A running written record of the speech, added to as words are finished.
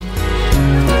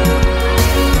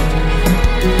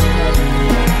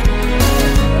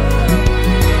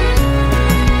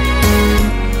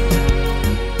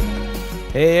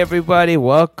everybody.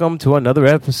 Welcome to another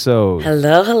episode.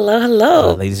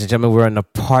 Hello. Ladies and gentlemen, we're on the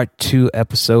part 2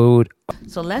 episode.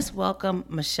 So let's welcome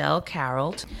Michelle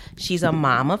Carroll. She's a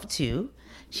mom of 2.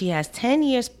 She has 10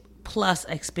 years plus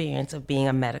experience of being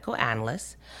a medical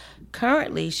analyst.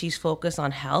 Currently, she's focused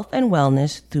on health and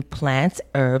wellness through plants,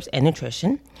 herbs, and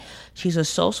nutrition. She's a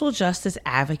social justice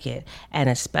advocate and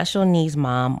a special needs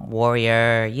mom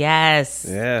warrior. Yes.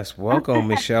 Yes. Welcome,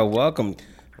 Michelle. Welcome.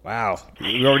 Wow.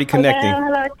 We're already connecting.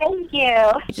 Hello. Thank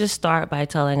you. Just start by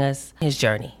telling us his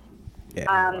journey. Yeah.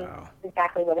 Wow.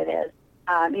 Exactly what it is.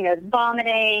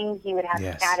 Vomiting. He would have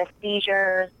status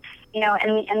seizures.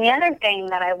 And the other thing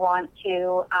that I want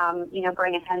to,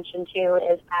 bring attention to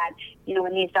is that,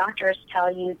 when these doctors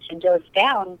tell you to dose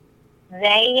down,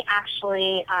 they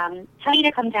actually tell you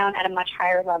to come down at a much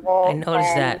higher level. I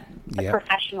noticed that. A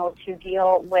professional to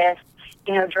deal with,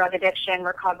 drug addiction,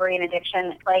 recovery and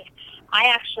addiction. Like, I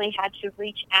actually had to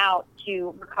reach out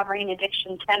to recovery and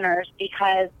addiction centers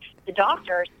because the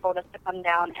doctors told us to come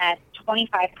down at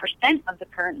 25% of the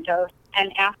current dose.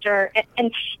 And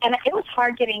and it was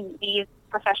hard getting these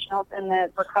professionals in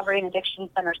the recovery and addiction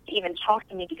centers to even talk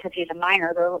to me because he's a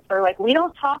minor. They're like, we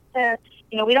don't talk to,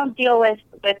 we don't deal with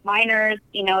minors,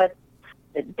 because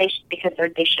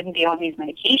they shouldn't be on these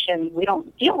medications. We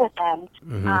don't deal with them.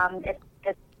 Mm-hmm.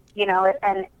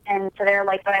 And so they're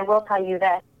like, but I will tell you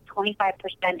that 25%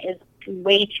 is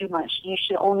way too much. You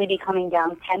should only be coming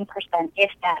down 10%, if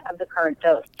that, of the current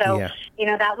dose. So,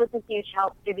 that was a huge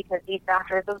help too, because these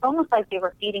doctors, it was almost like they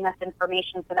were feeding us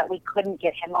information so that we couldn't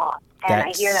get him off. And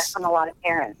I hear that from a lot of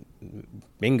parents.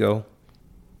 Bingo.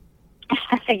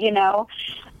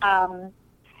 And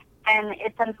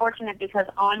it's unfortunate because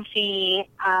Onfi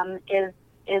is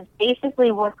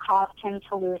basically what caused him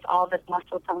to lose all this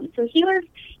muscle tone. So he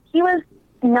was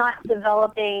not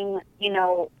developing,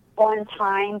 on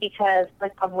time because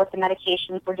of what the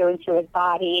medications were doing to his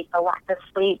body, the lack of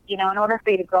sleep. In order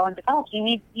for you to grow and develop, you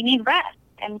need rest,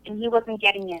 and he wasn't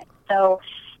getting it. So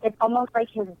it's almost like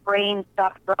his brain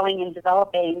stopped growing and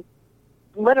developing.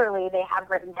 Literally, they have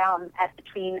written down at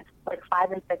between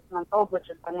 5 and 6 months old, which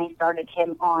is when they started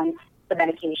him on the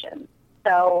medication.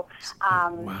 So,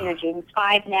 James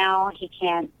 5 now. He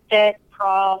can't sit,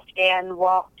 crawl, stand,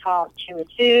 walk, talk, chew his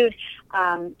food.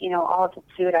 All of the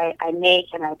food I make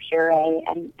and I puree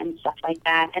and stuff like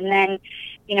that. And then,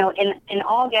 in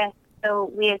August,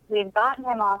 so we've gotten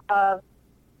him off of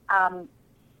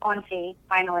Onfi,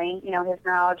 finally. His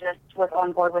neurologist was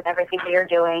on board with everything we are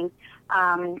doing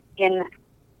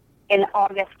in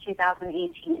August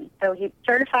 2018. So he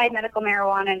certified medical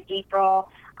marijuana in April.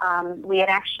 We had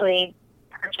actually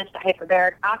purchased a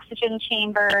hyperbaric oxygen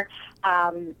chamber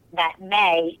that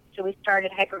May. So we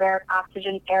started hyperbaric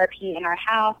oxygen therapy in our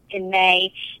house in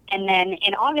May. And then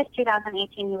in August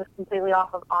 2018, he was completely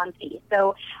off of Onfi.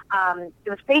 So it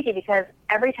was crazy because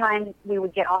every time we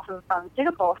would get off of a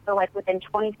pharmaceutical, so within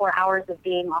 24 hours of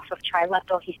being off of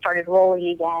Trileptal, he started rolling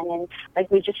again. And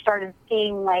we just started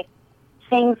seeing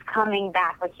things coming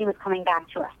back, he was coming back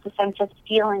to us. The sense of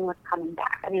feeling was coming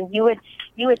back. I mean, you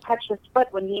would touch his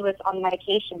foot when he was on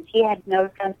medications. He had no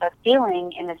sense of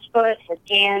feeling in his foot, his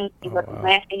hands. He wasn't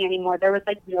laughing anymore. There was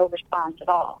no response at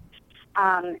all.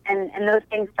 And those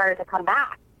things started to come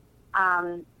back.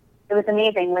 It was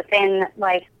amazing. Within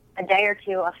a day or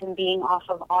two of him being off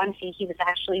of Onfi, he was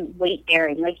actually weight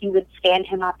bearing. You would stand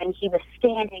him up and he was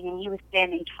standing, and he was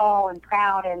standing tall and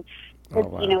proud. And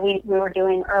we were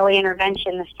doing early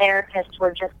intervention. The therapists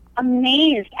were just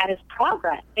amazed at his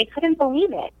progress. They couldn't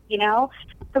believe it,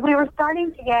 So we were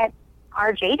starting to get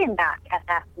our Jaden back at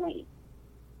that point.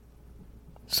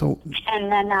 So.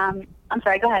 And then, I'm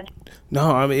sorry, go ahead.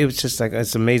 No, I mean, it was just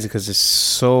it's amazing because it's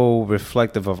so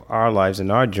reflective of our lives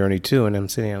and our journey too. And I'm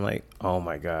sitting here, I'm like, oh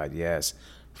my God, yes.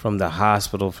 From the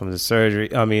hospital, from the surgery,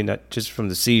 just from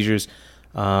the seizures.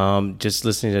 Just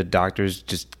listening to doctors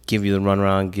just give you the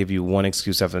runaround, give you one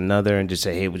excuse after another, and just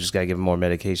say, hey, we just gotta give him more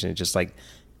medication. It's just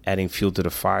adding fuel to the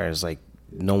fire. It's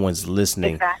no one's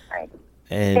listening. Exactly.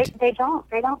 And they don't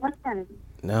listen.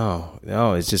 No,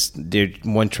 it's just they're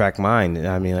one track mind.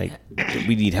 I mean,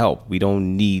 we need help. We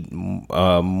don't need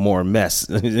more mess.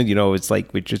 It's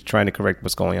we're just trying to correct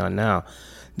what's going on now.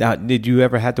 Now, did you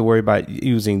ever have to worry about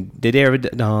did they ever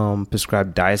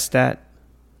prescribe Diastat?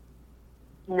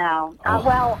 No. So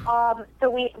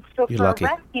for lucky.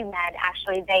 Rescue Med,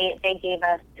 actually, they gave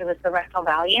us, it was the rectal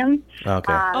Valium.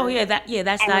 Okay.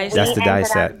 That's nice. That's the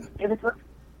Diastat.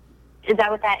 Is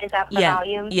that what that is? That the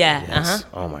Valium? Yeah. Yes.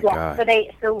 Oh my God.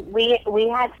 So we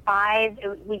had 5.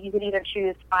 You could either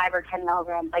choose 5 or 10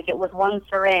 milligrams. It was one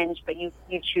syringe, but you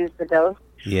choose the dose.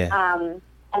 Yeah.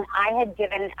 And I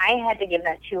had to give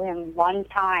that to him one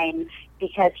time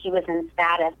because he was in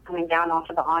status coming down off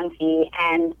of the Onfi,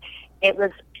 and it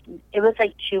was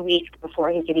like 2 weeks before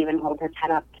he could even hold his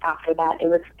head up after that. It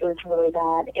was really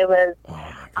bad. It was,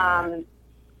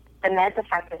 the meds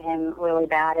affected him really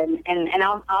bad, and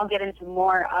I'll get into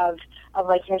more of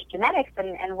like his genetics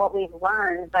and what we've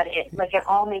learned, but it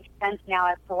all makes sense now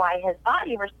as to why his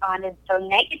body responded so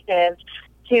negative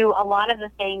to a lot of the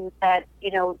things that,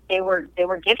 they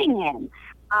were giving him.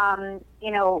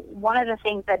 One of the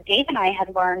things that Dave and I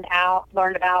had learned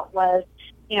about was,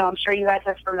 I'm sure you guys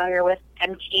are familiar with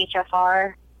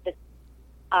MTHFR, it's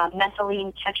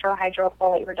methylene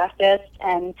tetrahydrofolate reductase,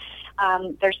 and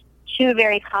there's two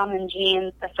very common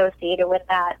genes associated with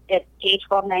that. It's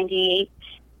H1298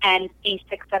 and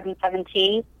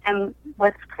C677T. And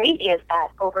what's crazy is that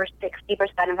over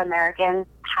 60% of Americans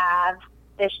have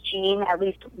this gene, at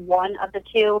least one of the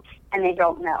two, and they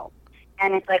don't know.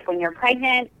 And it's like when you're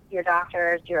pregnant, your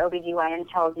doctors, your OBGYN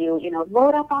tells you,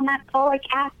 load up on that folic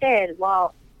acid.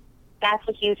 Well, that's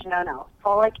a huge no-no.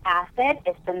 Folic acid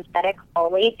is synthetic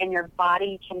folate, and your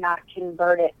body cannot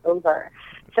convert it over.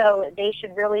 So they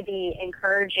should really be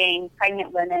encouraging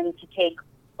pregnant women to take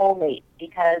folate,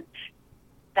 because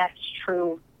that's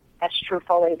true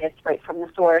folate. It's right from the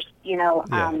source.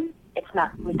 It's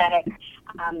not synthetic.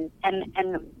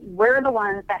 And we're the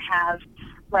ones that have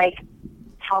like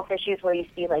health issues where you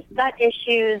see like gut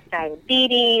issues,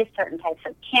 diabetes, certain types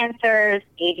of cancers,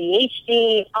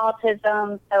 ADHD,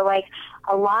 autism. So like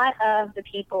a lot of the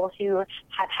people who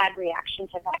have had reaction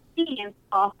to vaccines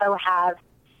also have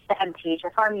the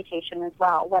MTHFR mutation as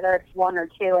well, whether it's one or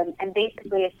two. And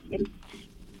basically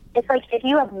it's like if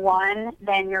you have one,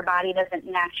 then your body doesn't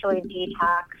naturally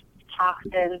detox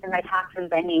toxins. And by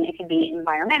toxins, I mean it could be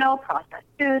environmental, processed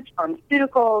foods,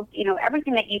 pharmaceuticals,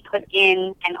 everything that you put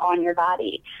in and on your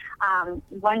body.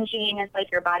 One gene is like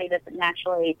your body doesn't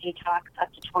naturally detox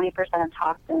up to 20% of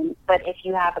toxins. But if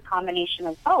you have a combination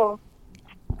of both,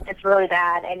 it's really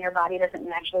bad, and your body doesn't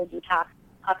naturally detox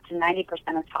up to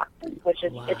 90% of toxins, which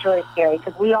is it's really scary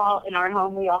because we all in our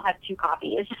home we all have two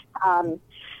copies.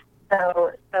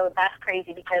 So that's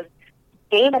crazy because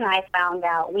Dave and I found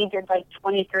out, we did like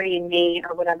 23andMe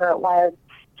or whatever it was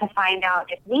to find out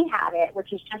if we had it,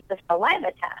 which is just a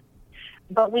saliva test.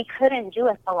 But we couldn't do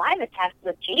a saliva test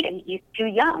with Jaden. He's too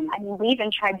young. I mean, we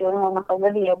even tried doing one with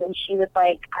Olivia when she was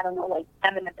like, I don't know, like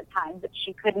 7 at the time, but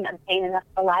she couldn't obtain enough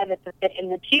saliva to fit in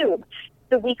the tube.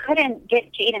 So we couldn't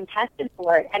get Jaden tested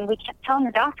for it. And we kept telling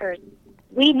the doctors,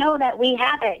 we know that we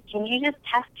have it. Can you just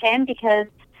test him? Because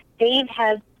Dave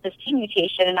has the C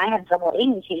mutation and I have double A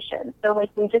mutation. So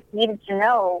like we just needed to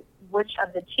know which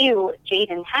of the two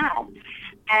Jaden had.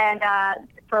 And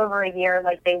for over a year,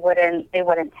 like they wouldn't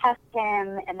test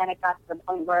him. And then it got to the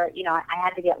point where, I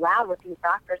had to get loud with these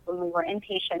doctors when we were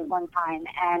inpatient one time.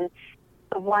 And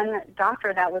the one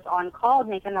doctor that was on call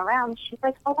making the rounds, she's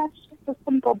like, oh, that's just a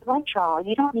simple blood draw.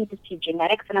 You don't need to see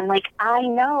genetics. And I'm like, I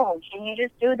know. Can you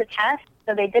just do the test?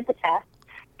 So they did the test.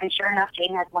 And sure enough,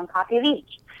 Jaden has one copy of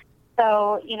each.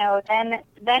 So,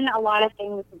 then a lot of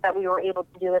things that we were able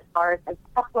to do as far as like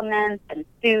supplements and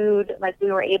food, like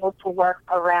we were able to work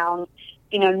around,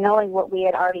 knowing what we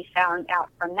had already found out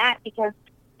from that, because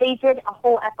they did a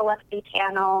whole epilepsy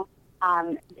panel.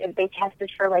 They tested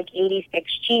for like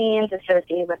 86 genes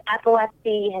associated with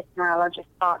epilepsy. His neurologist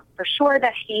thought for sure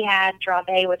that he had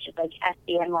Dravet, which is like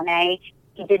SCN1A.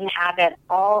 He didn't have it.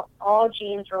 All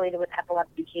genes related with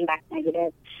epilepsy came back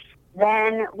negative.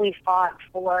 Then we fought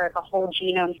for the whole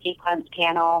genome sequence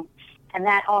panel, and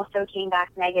that also came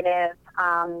back negative.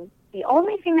 The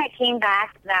only thing that came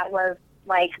back that was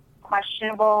like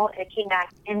questionable, it came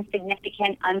back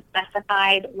insignificant,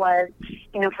 unspecified, was,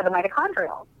 for the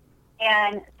mitochondrial.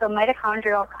 And so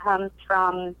mitochondrial comes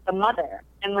from the mother.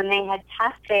 And when they had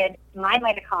tested my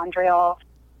mitochondrial,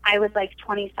 I was like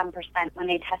 20-some%. When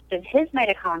they tested his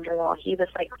mitochondrial, he was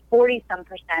like 40-some%.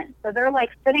 So they're like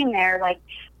sitting there like,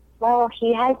 well,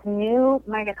 he has new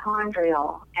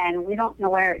mitochondrial, and we don't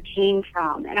know where it came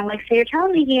from. And I'm like, so you're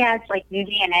telling me he has, like, new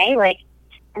DNA? Like,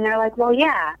 and they're like, well,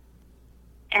 yeah.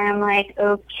 And I'm like,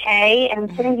 okay.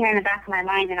 And I'm sitting here in the back of my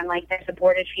mind, and I'm like, there's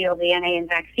aborted fetal DNA in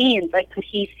vaccines. Like, could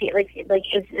he see, like,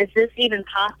 is this even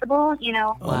possible,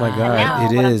 Oh, my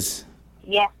God, it is.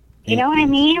 Yeah. You know what I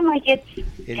mean? Like,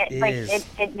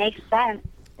 it makes sense.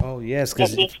 Oh, yes,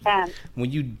 because when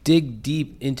you dig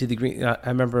deep into the green, I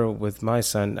remember with my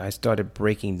son, I started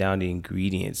breaking down the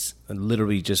ingredients,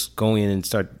 literally just going in and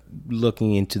start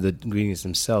looking into the ingredients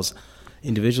themselves.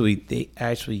 Individually, they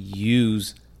actually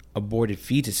use aborted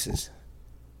fetuses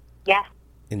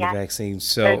in the vaccine.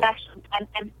 So,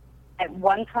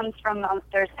 One comes from,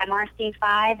 there's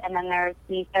MRC5, and then there's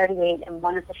B38, and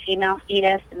one is a female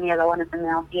fetus, and the other one is a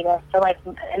male fetus. So, like,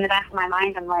 in the back of my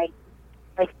mind, I'm like,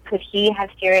 could he have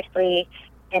seriously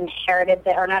inherited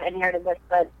this, or not inherited this,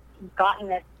 but gotten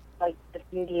this, like, this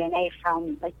new DNA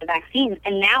from, like, the vaccines?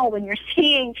 And now when you're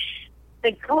seeing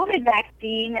the COVID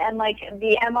vaccine and, like,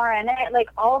 the mRNA, like,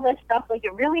 all this stuff, like,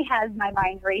 it really has my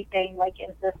mind racing, like,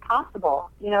 is this possible?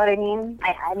 You know what I mean?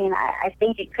 I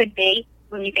think it could be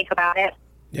when you think about it.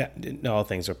 Yeah, all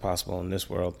things are possible in this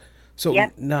world. So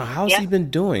Yep. now, how's Yep. he been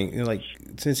doing? Like,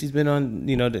 since he's been on,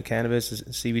 the cannabis,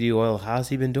 CBD oil, how's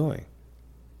he been doing?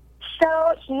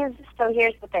 So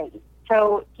here's the thing.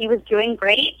 So he was doing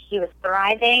great. He was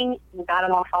thriving. We got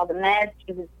him off all the meds.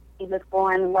 He was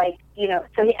born, like,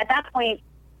 so at that point,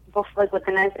 before, like, with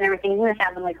the meds and everything, he was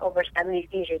having, like, over 70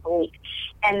 seizures a week.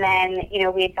 And then,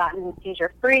 we had gotten him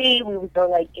seizure free. We would go,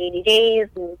 like, 80 days.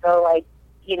 We would go, like,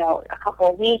 a couple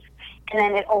of weeks. And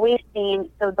then it always seemed,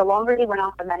 so the longer he went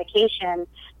off the medication,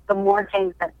 the more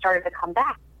things that started to come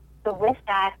back. So with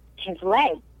that, his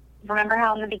leg. Remember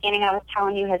how in the beginning I was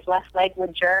telling you his left leg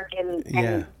would jerk and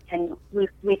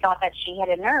we thought that she had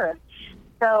a nerve.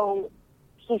 So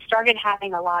he started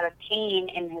having a lot of pain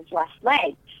in his left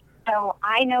leg. So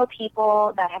I know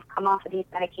people that have come off of these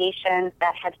medications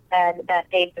that have said that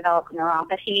they've developed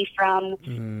neuropathy from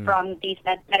these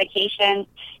medications.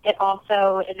 It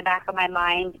also, in the back of my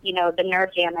mind, the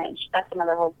nerve damage. That's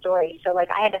another whole story. So,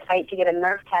 like, I had to fight to get a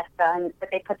nerve test done,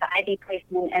 but they put the IV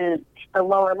placement in the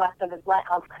lower left of his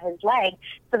leg,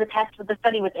 so the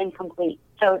study was incomplete.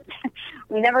 So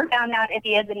we never found out if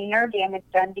he has any nerve damage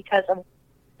done because of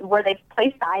where they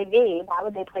placed the IV. Why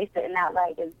would they place it in that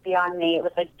leg is beyond me. It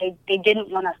was like they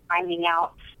didn't want us finding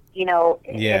out,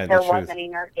 if there was any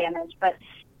nerve damage. But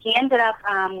he ended up,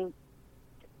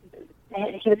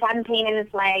 he was having pain in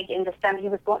his leg in December. He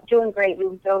was doing great. We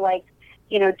would go, like,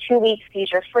 2 weeks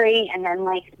seizure free, and then,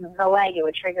 like, the leg, it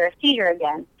would trigger a seizure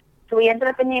again. So we ended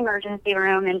up in the emergency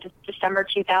room in December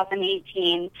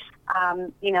 2018.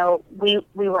 We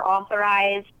were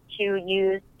authorized to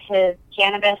use his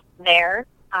cannabis there.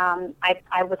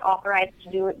 I was authorized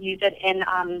to use it in,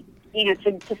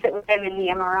 to sit with him in the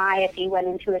MRI if he went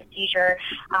into a seizure.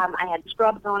 I had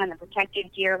scrubs on and the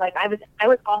protective gear. Like, I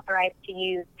was authorized to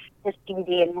use his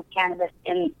CBD and his cannabis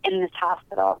in this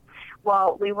hospital.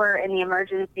 Well, we were in the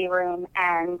emergency room,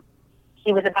 and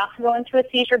he was about to go into a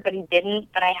seizure, but he didn't.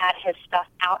 But I had his stuff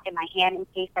out in my hand in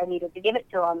case I needed to give it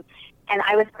to him. And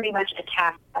I was pretty much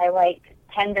attacked by, like,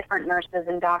 10 different nurses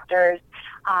and doctors.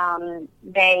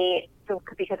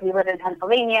 Because we live in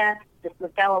Pennsylvania, this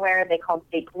was Delaware, they called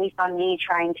state police on me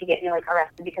trying to get me, like,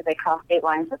 arrested because I crossed state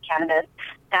lines with cannabis.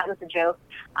 That was a joke.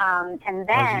 And then...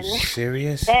 Are you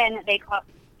serious? Then they called...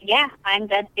 Yeah, I'm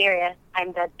dead serious.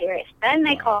 Then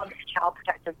they called Child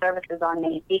Protective Services on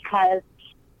me because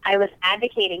I was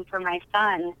advocating for my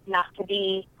son not to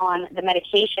be on the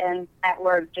medications that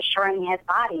were destroying his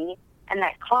body and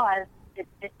that caused...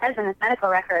 It says in his medical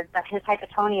records that his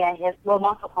hypotonia, his low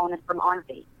muscle tone, is from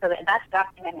Onfi. So that's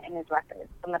documented in his records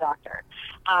from the doctor.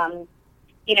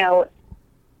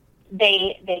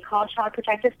 They called Child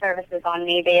Protective Services on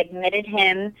me. They admitted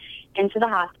him into the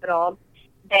hospital.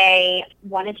 They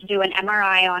wanted to do an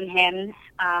MRI on him,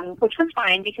 which was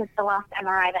fine because the last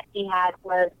MRI that he had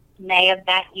was May of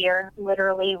that year,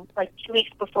 literally like 2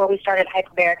 weeks before we started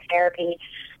hyperbaric therapy.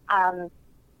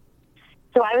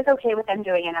 So I was okay with them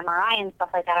doing an MRI and stuff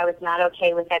like that. I was not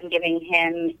okay with them giving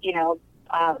him,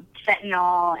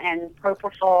 fentanyl and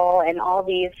propofol and all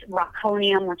these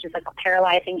roconium, which is like a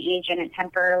paralyzing agent. It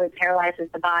temporarily paralyzes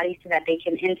the body so that they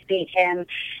can intubate him.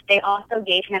 They also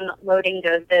gave him loading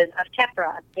doses of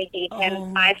Keppra. They gave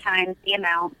him 5 times the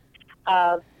amount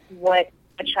of what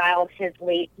a child his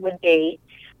weight would be.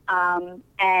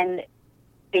 And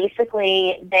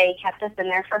basically, they kept us in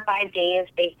there for 5 days.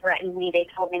 They threatened me. They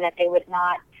told me that they would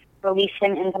not release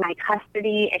him into my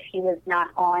custody if he was not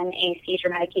on a seizure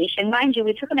medication. Mind you,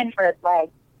 we took him in for his leg.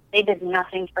 They did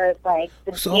nothing for his leg.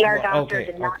 The ER doctor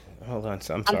did not. Hold on. I'm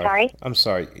sorry. sorry. I'm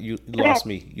sorry. You lost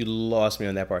me. You lost me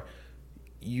on that part.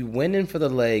 You went in for the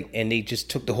leg, and they just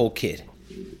took the whole kid.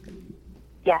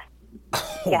 Yes.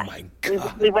 Oh, yes. My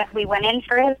God. We went in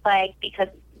for his leg because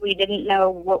we didn't know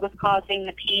what was causing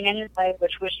the pain in his leg,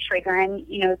 which was triggering,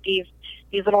 these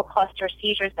little cluster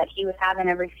seizures that he was having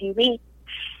every few weeks.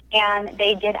 And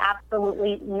they did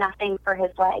absolutely nothing for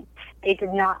his leg. They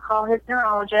did not call his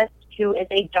neurologist, who is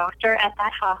a doctor at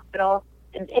that hospital.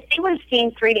 If they would have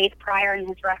seen 3 days prior in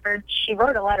his records, she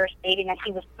wrote a letter stating that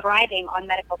he was thriving on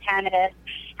medical cannabis,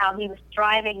 how he was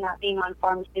thriving not being on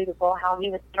pharmaceutical, how he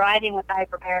was thriving with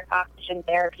hyperbaric oxygen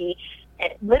therapy.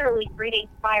 literally 3 days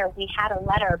prior, we had a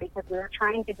letter because we were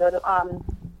trying to go to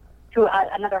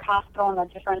another hospital in a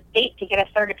different state to get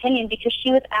a third opinion because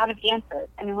she was out of answers.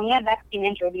 I mean, when you have vaccine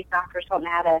injury, these doctors don't know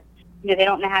how to, they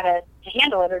don't know how to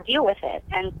handle it or deal with it.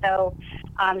 And so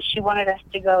she wanted us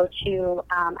to go to,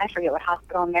 I forget what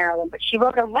hospital in Maryland, but she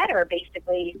wrote a letter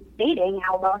basically stating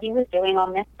how well he was doing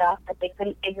on this stuff, but they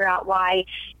couldn't figure out why,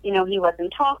 he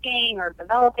wasn't talking or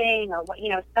developing or what,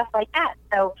 stuff like that.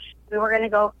 So we were going to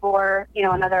go for,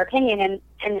 another opinion,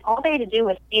 and all they had to do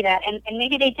was see that, and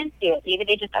maybe they did see it. Maybe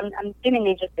they just, I'm assuming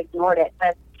they just ignored it,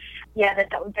 but yeah,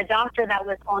 the doctor that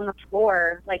was on the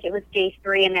floor, like it was day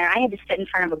 3 in there, I had to sit in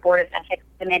front of a board of ethics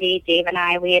committee. Dave and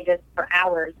I, we had to, for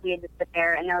hours, we had to sit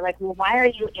there, and they're like, well, why are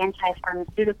you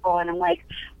anti-pharmaceutical? And I'm like,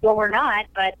 well, we're not,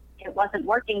 but it wasn't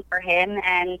working for him,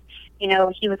 and,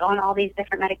 he was on all these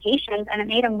different medications, and it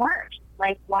made him worse.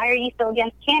 Like, why are you so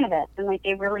against cannabis? And like,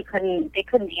 they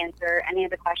couldn't answer any of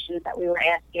the questions that we were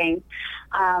asking.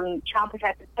 Child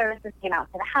Protective Services came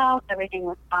out to the house. Everything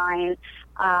was fine.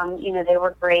 They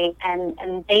were great.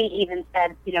 And they even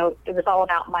said, it was all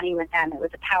about money with them. It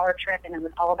was a power trip, and it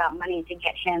was all about money to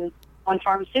get him on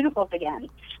pharmaceuticals again.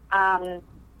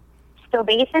 So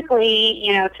basically,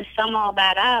 to sum all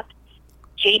that up,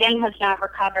 Jaden has not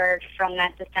recovered from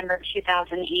that December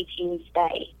 2018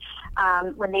 stay.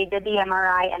 When they did the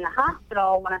MRI in the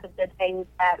hospital, one of the good things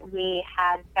that we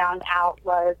had found out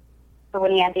was, so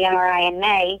when he had the MRI in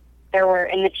May, there were,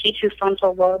 in the T2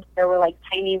 frontal lobes, there were like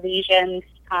tiny lesions.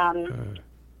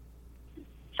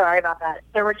 Sorry about that.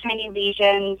 There were tiny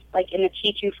lesions like in the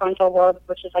T2 frontal lobes,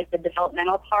 which is like the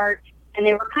developmental part, and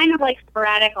they were kind of like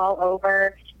sporadic all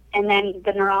over. And then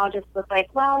the neurologist was like,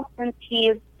 well, since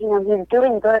he's doing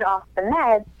good off the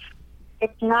meds,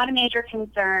 it's not a major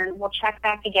concern. We'll check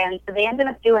back again. So they ended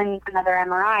up doing another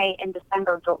MRI in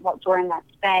December during that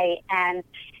stay. And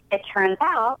it turns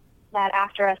out that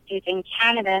after us using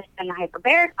cannabis and the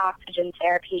hyperbaric oxygen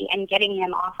therapy and getting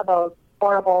him off of those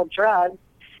horrible drugs,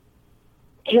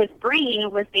 his brain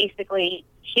was basically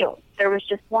healed. There was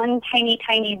just one tiny,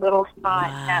 tiny little spot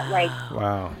that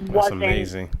wow, that's wasn't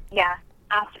amazing. Yeah.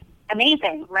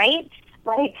 Amazing, right?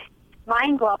 Like,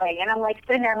 mind-blowing. And I'm like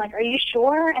sitting there, I'm like, are you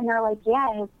sure? And they're like,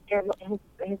 yeah,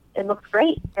 it looks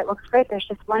great. It looks great. There's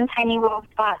just one tiny little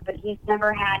spot, but he's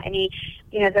never had any,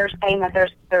 they're saying that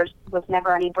there was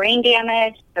never any brain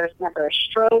damage. There's never a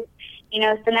stroke,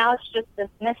 so now it's just this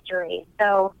mystery.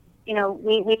 So,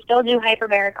 we still do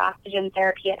hyperbaric oxygen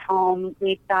therapy at home.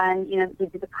 We've done, we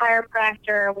do the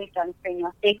chiropractor. We've done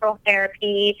craniosacral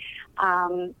therapy.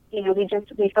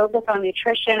 We focus on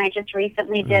nutrition. I just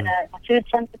recently did a food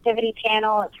sensitivity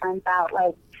panel. It turns out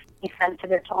like he's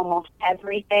sensitive to almost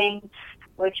everything,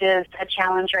 which is a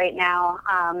challenge right now.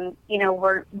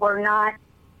 We're not.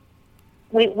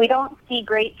 We don't see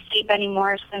great sleep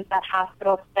anymore since that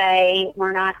hospital stay.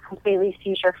 We're not completely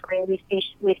seizure free. We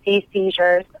see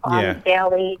seizures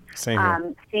daily. Same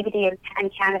here. CBD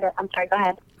and cannabis. I'm sorry. Go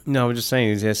ahead. No, I'm just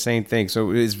saying it's the same thing.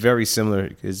 So it's very similar.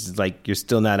 It's like you're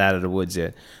still not out of the woods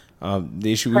yet.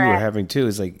 The issue we were having too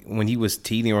is like when he was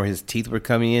teething or his teeth were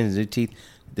coming in,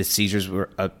 the seizures were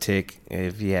uptick.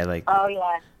 If he had like,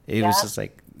 it was just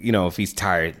like, if he's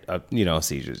tired,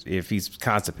 seizures. If he's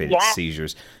constipated,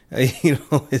 seizures.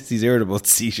 It's these irritable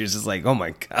seizures. It's like, oh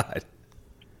my God.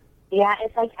 Yeah,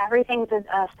 it's like everything's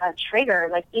a trigger.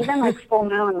 Like even like full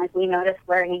moon, like we notice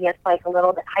where he gets like a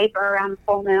little bit hyper around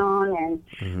full moon,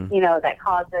 and that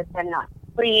causes him not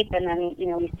to sleep, and then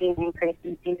we see an increase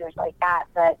in seizures like that.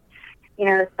 But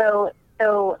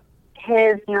so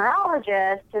his new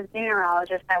neurologist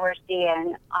that we're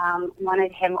seeing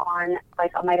wanted him on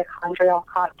like a mitochondrial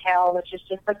cocktail, which is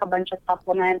just like a bunch of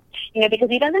supplements, because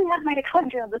he doesn't have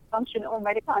mitochondrial dysfunction or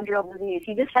mitochondrial disease.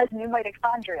 He just has new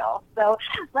mitochondrial. So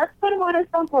let's put him on a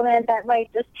supplement that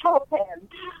might just help him.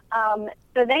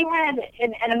 So they had,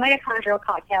 and a mitochondrial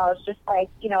cocktail is just like,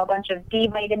 a bunch of B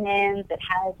vitamins. It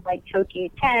has like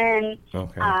CoQ10,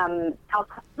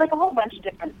 like a whole bunch of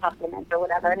different supplements or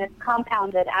whatever, and it's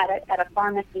compounded at a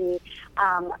pharmacy.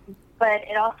 But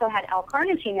it also had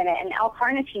L-carnitine in it, and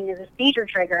L-carnitine is a seizure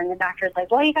trigger, and the doctor's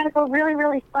like, well, you got to go really,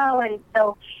 really slow. And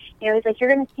so, he's like,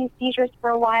 you're going to see seizures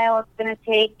for a while. It's going to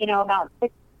take, about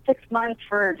six months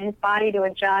for his body to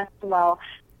adjust. Well,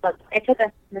 look, it took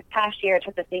us this past year. It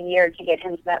took us a year to get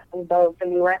him to that full dose,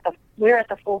 and we were at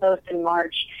the full dose in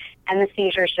March, and the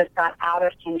seizures just got out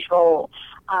of control.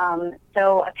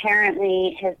 So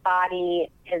apparently, his body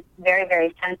is very,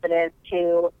 very sensitive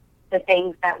to the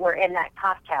things that were in that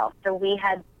cocktail. So we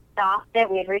had stopped it.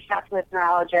 We had reached out to his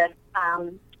neurologist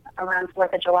around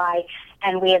 4th of July,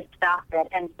 and we had stopped it.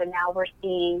 And so now we're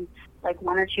seeing like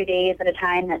 1 or 2 days at a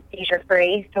time that's seizure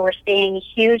free. So we're seeing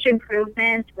huge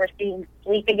improvements. We're seeing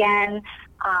sleep again.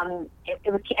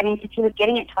 It was, I mean, he was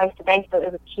getting it twice a day, so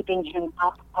it was keeping him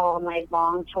up all night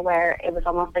long to where it was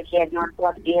almost like he had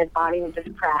narcolepsy. His body would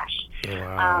just crash.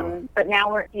 Wow. But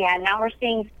now we're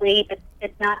seeing sleep.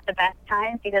 It's not the best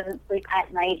times. He doesn't sleep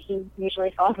at night. He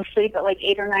usually falls asleep at like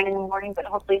 8 or 9 in the morning, but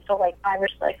hopefully till like 5 or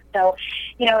 6. So,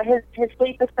 you know, his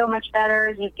sleep is so much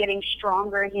better. He's getting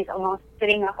stronger. He's almost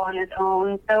sitting up on his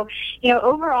own. So, you know,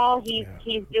 overall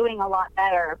he's doing a lot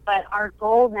better. But our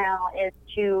goal now is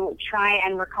to try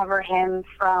and recover him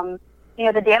from, you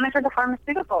know, the damage of the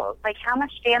pharmaceuticals. Like, how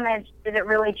much damage did it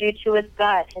really do to his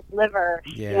gut, his liver,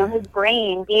 you know, his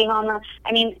brain, being on the...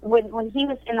 I mean, when he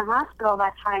was in the hospital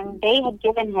that time, they had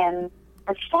given him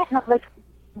a fentanyl, like,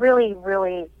 really,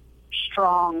 really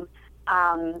strong,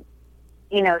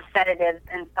 you know, sedatives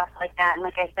and stuff like that. And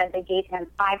like I said, they gave him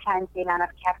 5 times the amount of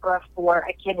Keppra for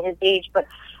a kid his age. But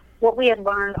what we had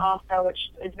learned also, which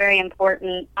is very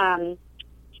important,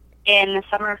 in the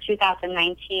summer of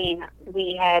 2019,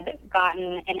 we had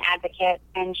gotten an advocate,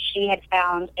 and she had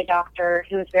found a doctor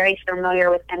who was very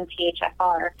familiar with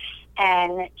MTHFR.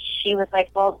 And she was like,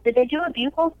 well, did they do a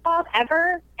buccal swab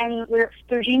ever? And we're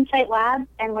through GeneSight Labs,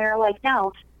 and we were like,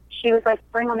 no. She was like,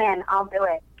 bring them in, I'll do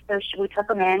it. So we took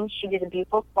them in. She did a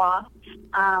buccal swab.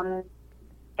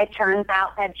 It turns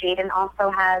out that Jaden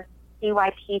also has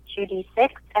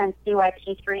CYP2D6 and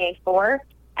CYP3A4.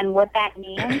 And what that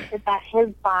means is that his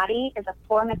body is a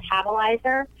poor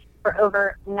metabolizer for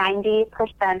over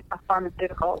 90% of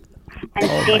pharmaceuticals. And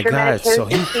oh my God! So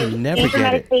he could never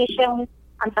get it.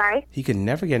 I'm sorry? He could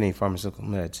never get any pharmaceutical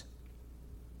meds.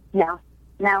 No,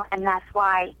 and that's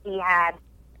why he had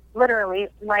literally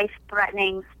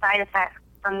life-threatening side effects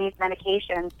from these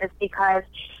medications, is because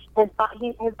his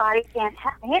body can't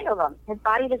handle them. His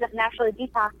body doesn't naturally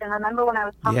detox. And remember when I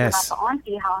was talking about the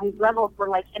Onti, how his levels were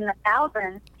like in the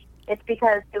thousands? It's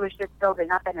because it was just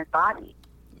building up in his body.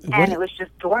 And it was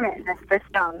just dormant in his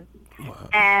system. Wow.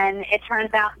 And it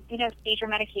turns out, you know, seizure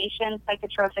medication,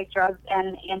 psychotropic drugs,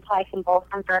 and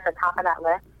anticonvulsants are at the top of that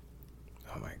list.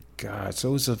 Oh, my God. So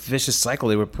it was a vicious cycle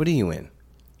they were putting you in.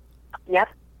 Yep.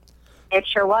 It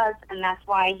sure was. And that's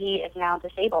why he is now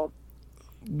disabled.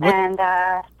 What? And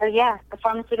so the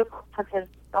pharmaceutical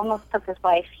almost took his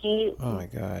life. Oh my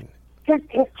God! His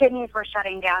kidneys were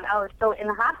shutting down. Oh, so in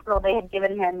the hospital they had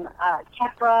given him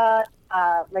Keppra,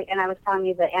 and I was telling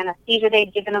you the anesthesia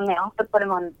they'd given him. They also put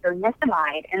him on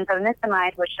zonisamide, and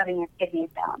zonisamide was shutting his kidneys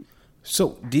down.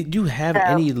 So did you have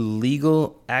any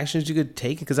legal actions you could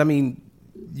take? Because I mean,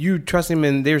 you trust him,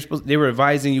 and they were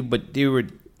advising you, but they were.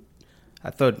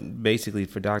 I thought basically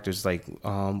for doctors like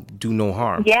do no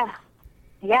harm. Yeah.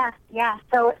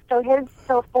 So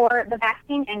for the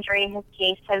vaccine injury, his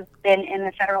case has been in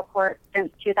the federal court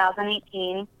since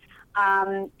 2018,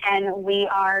 and we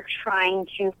are trying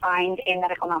to find a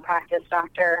medical malpractice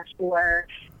doctor for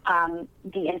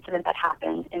the incident that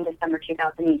happened in December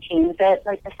 2018.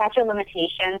 The statute of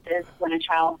limitations is when a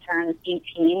child turns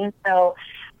 18. So,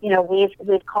 you know, we've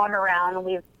called around.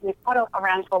 We've called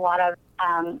around to a lot of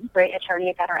great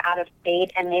attorneys that are out of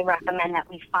state, and they recommend that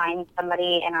we find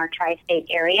somebody in our tri-state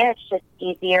area. It's just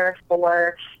easier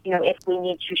for, you know, if we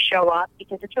need to show up,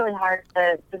 because it's really hard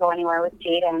to go anywhere with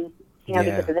Jaden, you know,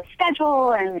 because of the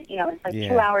schedule, and, you know, it's like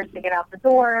 2 hours to get out the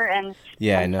door and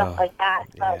stuff like that.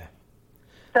 But,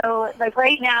 so, like,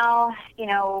 right now, you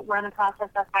know, we're in the process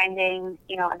of finding,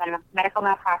 you know, a medical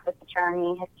malpractice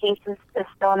attorney. His case is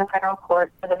still in the federal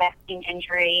court for the vaccine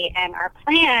injury, and our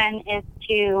plan is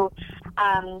to,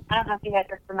 I don't know if you guys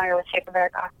are familiar with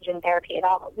hyperbaric oxygen therapy at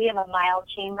all, but we have a mild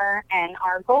chamber, and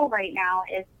our goal right now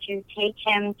is to take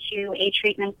him to a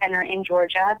treatment center in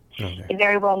Georgia, a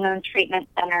very well-known treatment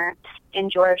center in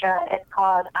Georgia. It's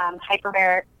called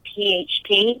Hyperbaric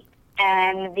PHP.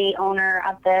 And the owner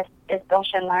of this is Bill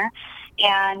Schindler.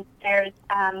 And there's,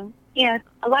 you know,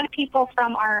 a lot of people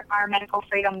from our medical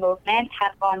freedom movement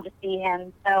have gone to see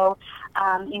him. So,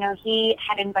 you know, he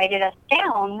had invited us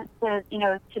down to, you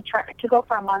know, to go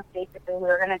for a month. Basically, we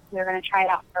were gonna try it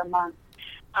out for a month.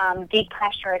 Deep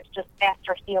pressure, it's just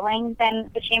faster healing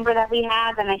than the chamber that we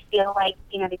have. And I feel like,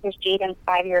 you know, because Jaden's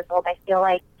 5 years old, I feel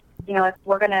like, you know, if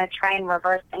we're going to try and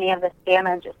reverse any of this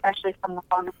damage, especially from the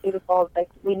pharmaceuticals, like,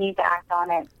 we need to act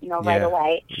on it, you know, right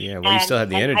away. Yeah, well, you still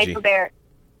have the energy. Exactly.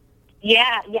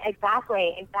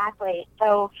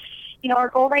 So, you know, our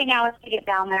goal right now is to get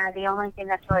down there. The only thing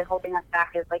that's really holding us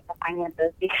back is, like, the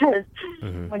finances, because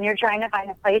when you're trying to find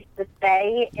a place to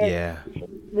stay,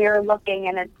 we're looking,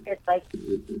 and it's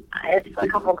a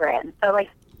couple grand. So, like,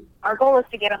 our goal is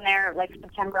to get them there, like,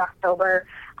 September, October.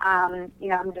 You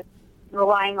know, I'm just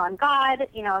relying on God.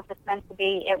 You know, if it's meant to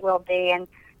be, it will be. And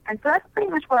so that's pretty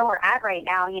much where we're at right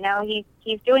now. You know,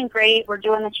 he's doing great. We're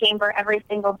doing the chamber every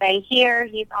single day here.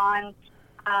 He's on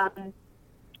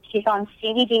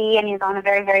CBD, and he's on a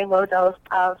very, very low dose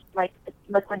of like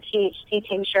liquid THC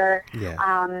tincture.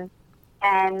 Yeah.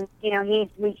 And you know, he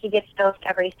gets dosed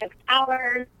every 6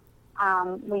 hours.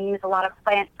 We use a lot of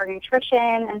plants for nutrition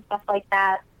and stuff like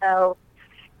that. So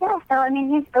yeah, so I mean,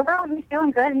 he's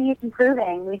doing good and he's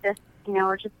improving. We just, you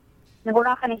know, we're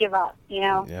not going to give up, you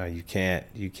know? Yeah, you can't.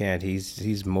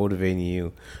 He's motivating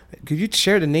you. Could you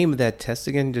share the name of that test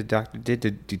again the doctor did to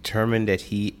determine that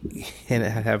he can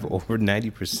have over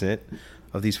 90%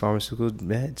 of these pharmaceutical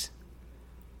meds?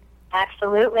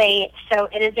 Absolutely. So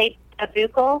it is a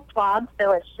buccal swab,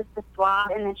 so it's just a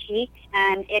swab in the cheek,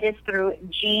 and it is through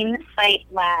GeneSight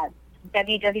Labs.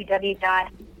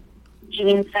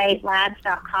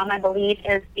 www.genesitelabs.com, I believe,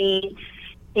 is the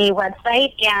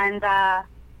website, and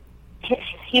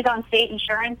he's on state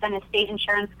insurance, and his state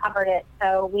insurance covered it.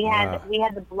 So we had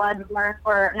the blood work,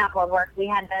 or not blood work, we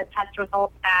had the test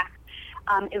results back.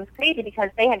 It was crazy because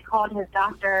they had called his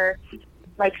doctor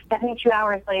like 72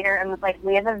 hours later and was like,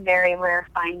 we have a very rare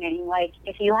finding. Like,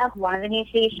 if you have one of the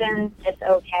mutations, it's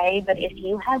okay, but if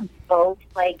you have both,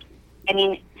 like, I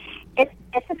mean,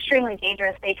 it's extremely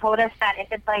dangerous. They told us that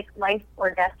if it's like life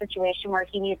or death situation where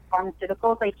he needs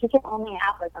pharmaceuticals, like he can only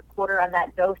have like a quarter of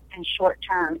that dose in short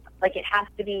term. Like he has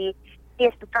to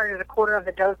start at a quarter of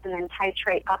the dose and then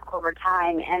titrate up over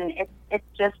time. And it's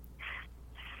a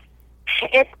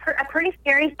pretty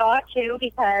scary thought too,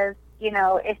 because, you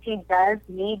know, if he does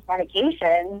need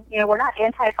medication, you know, we're not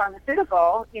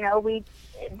anti-pharmaceutical. You know,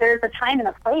 there's a time and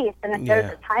a place, and if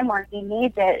there's a time where he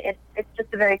needs it, it's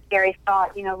just a very scary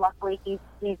thought. You know, luckily he's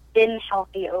been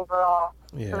healthy overall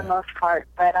for the most part,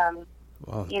 but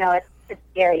you know, it's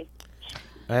scary.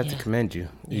 I have to commend you.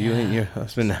 You and your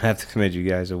husband, I have to commend you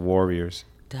guys are warriors.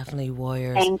 Definitely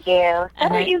warriors. Thank you. So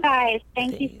are you guys.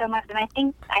 Thank you so much. And I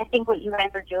think what you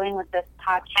guys are doing with this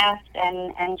podcast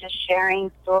and just sharing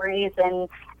stories and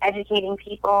educating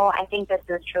people, I think this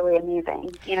is truly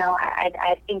amazing. You know,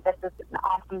 I think this is an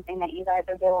awesome thing that you guys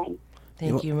are doing.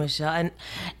 Thank you, Michelle.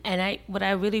 And I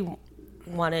really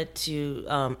wanted to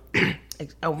I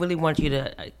really want you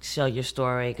to share your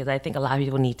story, because I think a lot of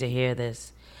people need to hear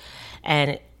this.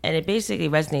 And it basically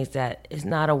resonates that it's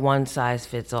not a one size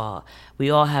fits all. We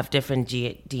all have different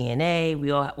DNA.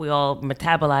 We all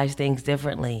metabolize things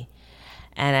differently,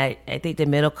 and I think the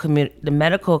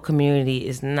medical community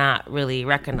is not really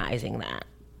recognizing that.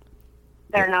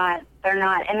 They're not.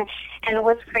 And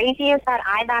what's crazy is that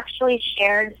I've actually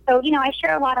shared. So, you know, I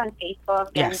share a lot on Facebook.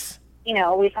 Yes. And, you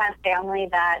know, we've had family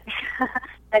that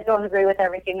that don't agree with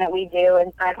everything that we do,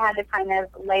 and so I've had to kind of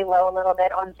lay low a little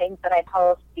bit on things that I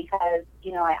post because,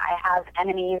 you know, I have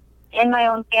enemies in my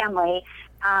own family.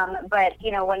 But,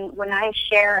 you know, when I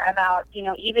share about, you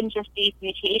know, even just these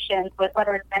mutations, with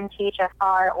whether it's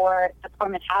MTHFR or the poor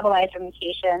metabolizer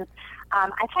mutations,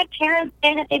 I've had parents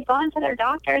say that they've gone to their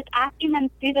doctors asking them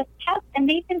to do this test, and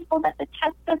they've been told that the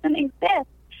test doesn't exist,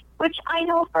 which I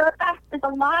know for a fact is a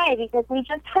lie, because we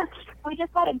just had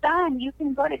it done. You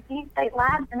can go to GeneSight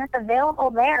Labs and it's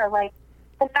available there. Like,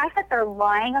 the fact that they're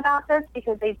lying about this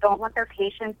because they don't want their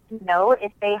patients to know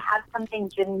if they have something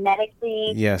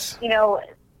genetically, you know,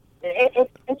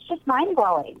 it's just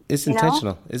mind-blowing. It's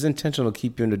intentional. It's intentional to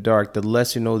keep you in the dark. The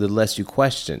less you know, the less you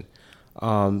question.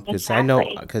 Because I know,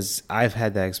 because I've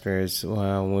had that experience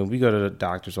when we go to the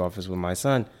doctor's office with my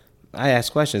son. I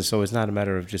ask questions, so it's not a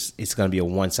matter of just it's going to be a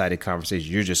one-sided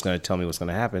conversation. You're just going to tell me what's going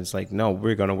to happen. It's like, no,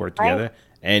 we're going to work together,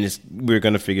 and we're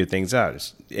going to figure things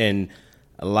out. And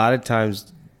a lot of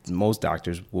times, most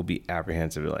doctors will be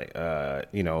apprehensive, like,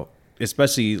 you know,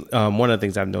 especially one of the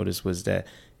things I've noticed was that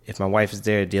if my wife is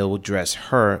there, they'll address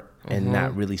her and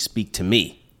not really speak to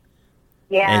me.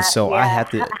 Yeah. And so I have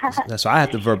to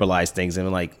verbalize things,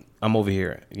 and like, I'm over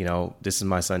here. You know, this is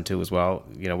my son too as well.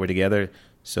 You know, we're together.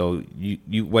 So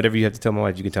you whatever you have to tell my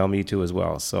wife, you can tell me too as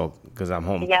well. So because I'm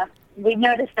home. Yeah, we've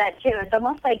noticed that too. It's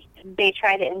almost like they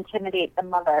try to intimidate the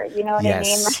mother. You know what I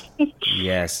mean? Like,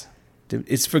 yes,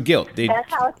 it's for guilt.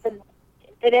 That's how it's been.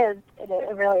 It is.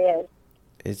 It really is.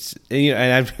 It's, you know,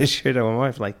 and I've shared that with my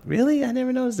wife. Like, really, I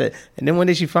never noticed that. And then one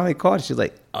day she finally caught it. She's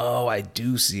like, "Oh, I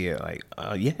do see it." Like,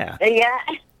 oh yeah. Yeah.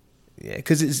 Yeah,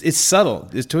 because it's subtle.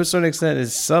 It's, to a certain extent,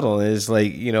 it's subtle. It's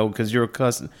like, you know, because you're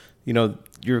accustomed. You know,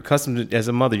 you're accustomed to, as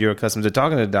a mother, you're accustomed to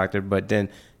talking to the doctor, but then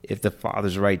if the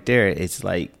father's right there, it's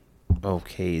like,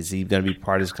 okay, is he going to be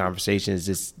part of this conversation? Is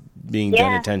this being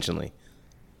done intentionally?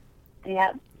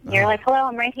 Yeah. You're like, hello,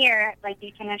 I'm right here. Like,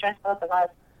 you can address both of us.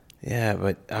 Yeah,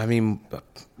 but I mean,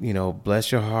 you know,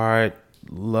 bless your heart.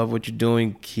 love what you're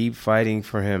doing. Keep fighting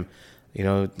for him. You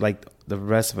know, like the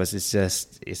rest of us,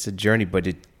 it's a journey, but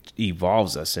it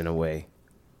evolves us in a way.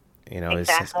 You know,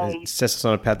 Exactly. it sets us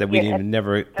on a path that we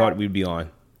never thought we'd be on.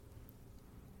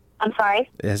 I'm sorry?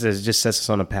 It just sets us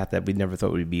on a path that we never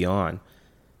thought we'd be on.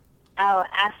 Oh,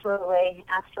 absolutely.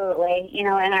 Absolutely. You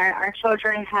know, and our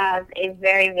children have a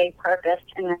very big purpose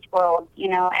in this world, you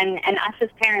know, and us as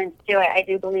parents do it. I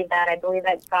do believe that. I believe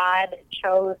that God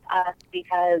chose us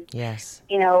because, Yes.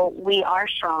 you know, we are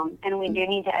strong and we do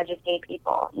need to educate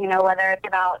people, you know, whether it's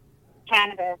about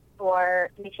cannabis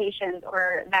or mutations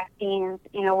or vaccines,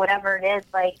 you know, whatever it is,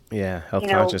 like, Yeah, health you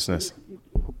know, consciousness.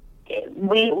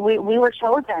 We were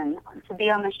chosen to be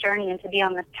on this journey and to be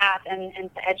on this path and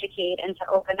to educate and to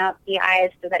open up the eyes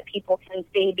so that people can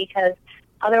see, because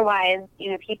otherwise,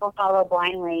 you know, people follow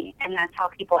blindly, and that's how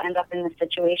people end up in this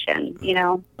situation, you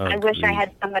know. I wish I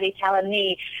had somebody telling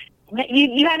me,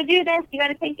 you got to do this, you got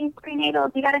to take these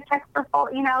prenatals, you got to check for full,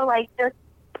 you know, like just,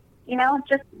 you know,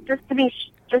 just to be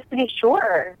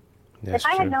sure. That's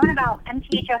if I had true. known about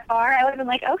MTHFR, I would have been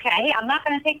like, okay, I'm not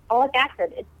going to take folic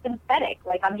acid. It's synthetic.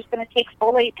 Like, I'm just going to take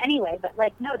folate anyway. But,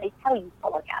 like, no, they tell you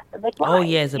folic acid. Like, why? Oh,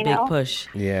 yeah, it's a you big know? push.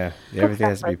 Yeah, everything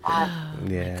has to be. Stuff like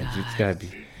that. Yeah, it's got to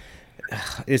be.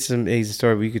 It's an amazing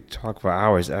story. We could talk for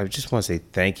hours. I just want to say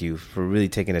thank you for really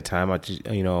taking the time out to,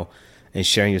 you know, and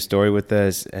sharing your story with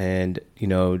us, and, you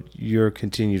know, your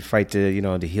continued fight to, you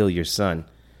know, to heal your son.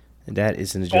 And that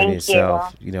is in the journey Thank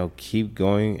itself. You know, keep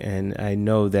going, and I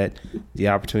know that the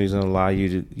opportunity is going to allow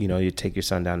you to, you know, you take your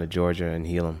son down to Georgia and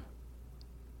heal him.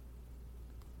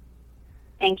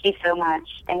 Thank you so much.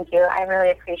 Thank you. I really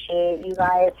appreciate you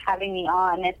guys having me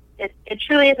on. It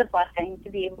truly is a blessing to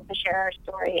be able to share our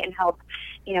story and help,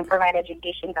 you know, provide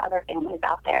education to other families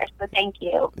out there. So thank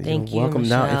you. Thank you, Welcome.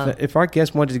 Michelle. Now, if our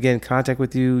guests wanted to get in contact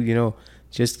with you, you know,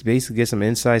 just basically get some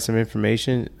insight, some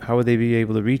information, how would they be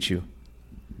able to reach you?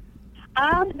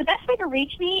 The best way to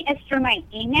reach me is through my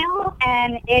email,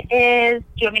 and it is, do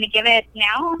you want me to give it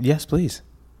now? Yes, please.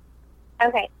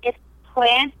 Okay, it's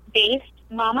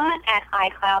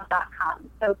plantbasedmama@icloud.com.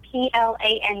 So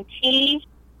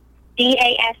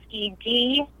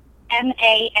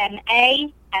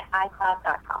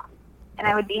plantbasedmama@icloud.com. And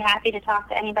I would be happy to talk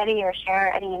to anybody or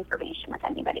share any information with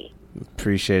anybody.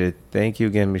 Appreciate it. Thank you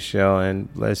again, Michelle,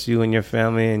 and bless you and your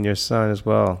family and your son as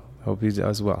well. Hope he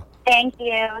does well. Thank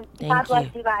you. God bless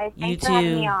you. you guys. You Thanks for having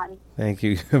too. me on. Thank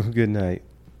you. Have a good night.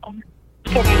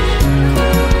 Good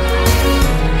night.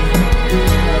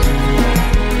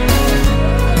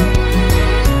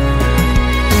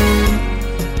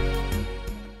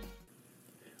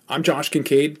 I'm Josh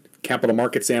Kincaid, capital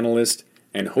markets analyst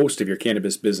and host of your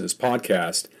cannabis business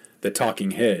podcast, The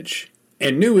Talking Hedge,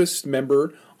 and newest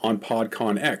member on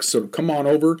PodCon X. So come on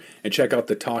over and check out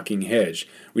The Talking Hedge.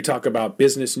 We talk about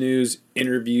business news,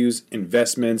 interviews,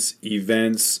 investments,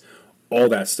 events, all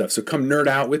that stuff. So come nerd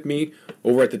out with me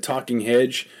over at The Talking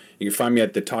Hedge. You can find me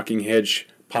at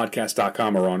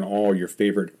thetalkinghedgepodcast.com or on all your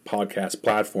favorite podcast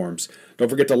platforms. Don't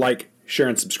forget to like, share,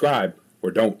 and subscribe, or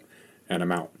don't. And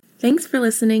I'm out. Thanks for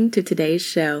listening to today's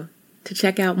show. To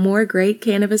check out more great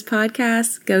cannabis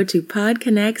podcasts, go to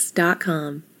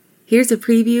podconnects.com. Here's a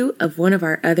preview of one of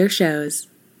our other shows.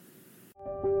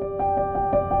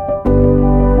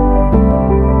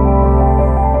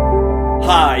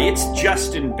 Hi, it's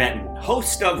Justin Benton,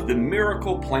 host of the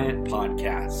Miracle Plant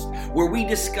Podcast, where we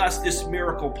discuss this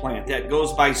miracle plant that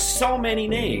goes by so many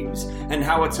names and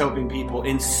how it's helping people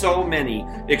in so many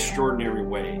extraordinary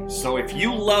ways. So if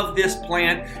you love this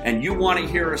plant and you want to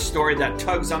hear a story that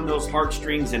tugs on those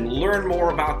heartstrings and learn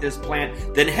more about this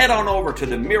plant, then head on over to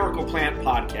the Miracle Plant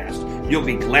Podcast. You'll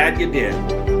be glad you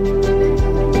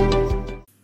did.